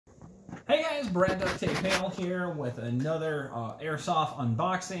guys, Brad-Duct Tape-Hale here with another Airsoft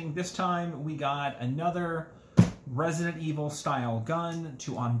unboxing. This time we got another Resident Evil style gun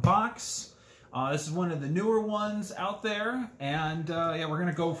to unbox. This is one of the newer ones out there, and yeah, we're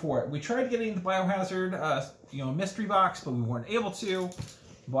gonna go for it. We tried getting the Biohazard mystery box, but we weren't able to.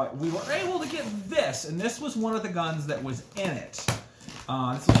 But we were able to get this, and this was one of the guns that was in it.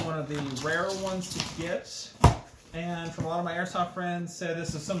 This is one of the rarer ones to get. And from a lot of my Airsoft friends said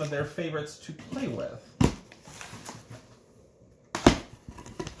this is some of their favorites to play with.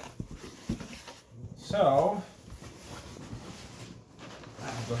 So,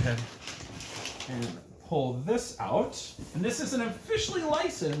 I'll go ahead and pull this out. And this is an officially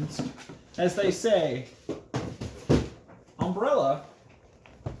licensed, as they say, Umbrella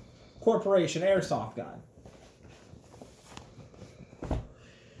Corporation Airsoft gun.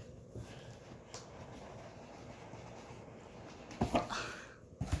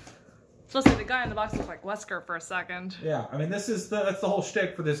 Supposed to say the guy in the box looked like Wesker for a second. Yeah, I mean that's the whole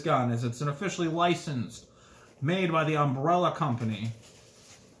shtick for this gun, is it's an officially licensed, made by the Umbrella Company.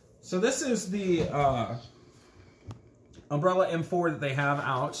 So this is the Umbrella M4 that they have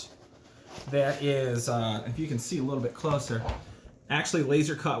out. That is, if you can see a little bit closer, actually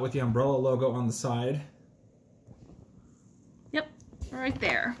laser cut with the Umbrella logo on the side. Yep, right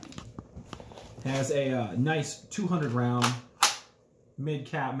there. Has a nice 200 round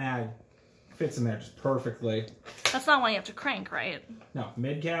mid-cap mag. Fits in there just perfectly. That's not why you have to crank, right? No,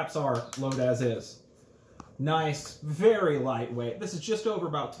 mid-caps are load as is. Nice, very lightweight. This is just over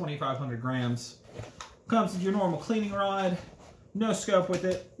about 2,500 grams. Comes with your normal cleaning rod. No scope with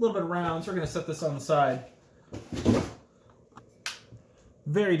it. A little bit of rounds. We're going to set this on the side.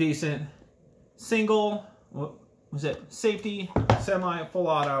 Very decent. Single, what was it? Safety, semi, full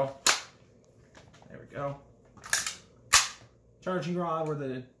auto. There we go. Charging rod where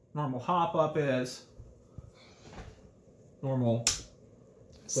the normal hop up is. Normal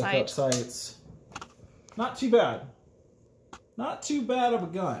flip up sights. Not too bad. Not too bad of a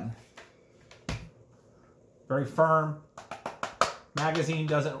gun. Very firm. Magazine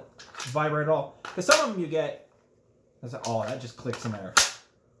doesn't vibrate at all. Because some of them you get, oh, that just clicks in there.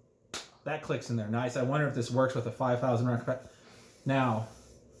 That clicks in there. Nice. I wonder if this works with a 5,000 round capacity. Now,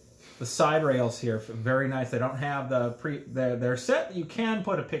 the side rails here, very nice. They don't have they're set that you can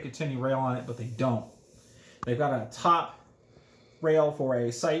put a Picatinny rail on it, but they don't. They've got a top rail for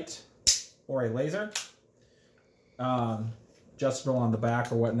a sight or a laser. Adjustable on the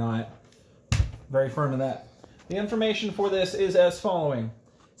back or whatnot. Very firm in that. The information for this is as following.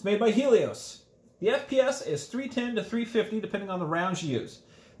 It's made by Helios. The FPS is 310 to 350 depending on the rounds you use.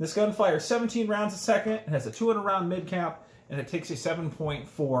 This gun fires 17 rounds a second. It has a 200 round mid cap, and it takes a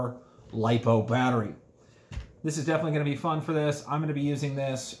 7.4 LiPo battery. This is definitely going to be fun for this. I'm going to be using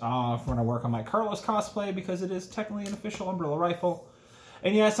this when I work on my Carlos cosplay because it is technically an official Umbrella rifle.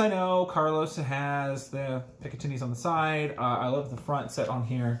 And yes, I know Carlos has the Picatinny's on the side. I love the front set on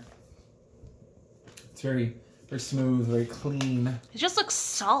here. It's very, very smooth, very clean. It just looks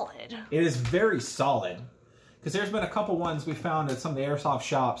solid. It is very solid. Because there's been a couple ones we found at some of the Airsoft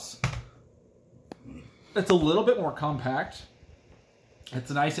shops. It's a little bit more compact. It's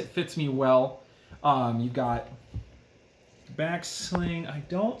nice, it fits me well. You've got back sling. I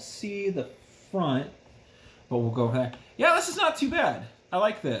don't see the front, but we'll go over there. Yeah, this is not too bad. I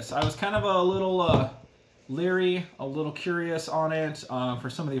like this. I was kind of a little leery, a little curious on it for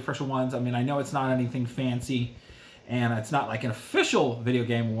some of the official ones. I mean, I know it's not anything fancy, and it's not like an official video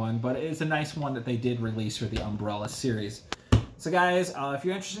game one, but it is a nice one that they did release for the Umbrella series. So guys, if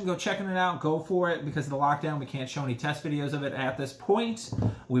you're interested in go checking it out, go for it. Because of the lockdown, we can't show any test videos of it at this point.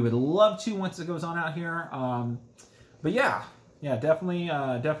 We would love to once it goes on out here. But yeah, definitely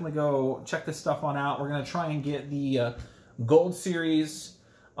go check this stuff on out. We're gonna try and get the Gold Series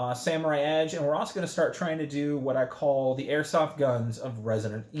Samurai Edge, and we're also gonna start trying to do what I call the Airsoft guns of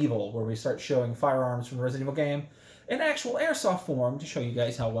Resident Evil, where we start showing firearms from the Resident Evil game in actual Airsoft form to show you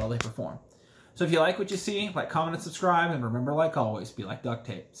guys how well they perform. So if you like what you see, like, comment, and subscribe. And remember, like always, be like duct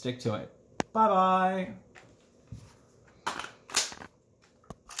tape. Stick to it. Bye-bye.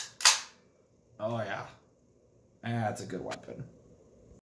 Oh, yeah. That's a good weapon.